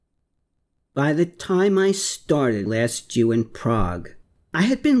By the time I started last June in Prague, I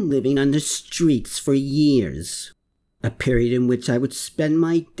had been living on the streets for years, a period in which I would spend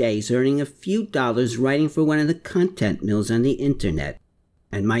my days earning a few dollars writing for one of the content mills on the internet,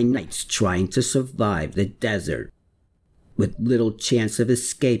 and my nights trying to survive the desert. With little chance of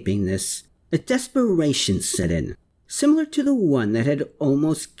escaping this, a desperation set in, similar to the one that had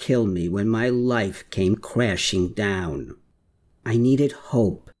almost killed me when my life came crashing down. I needed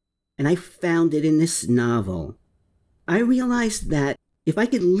hope, and I found it in this novel. I realized that if I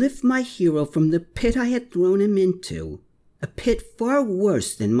could lift my hero from the pit I had thrown him into, a pit far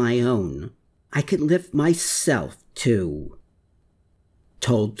worse than my own, I could lift myself too.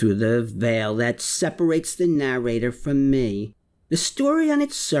 Told through the veil that separates the narrator from me, the story on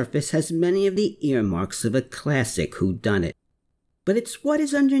its surface has many of the earmarks of a classic whodunit. But it's what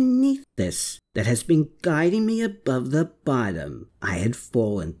is underneath this that has been guiding me above the bottom I had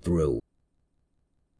fallen through.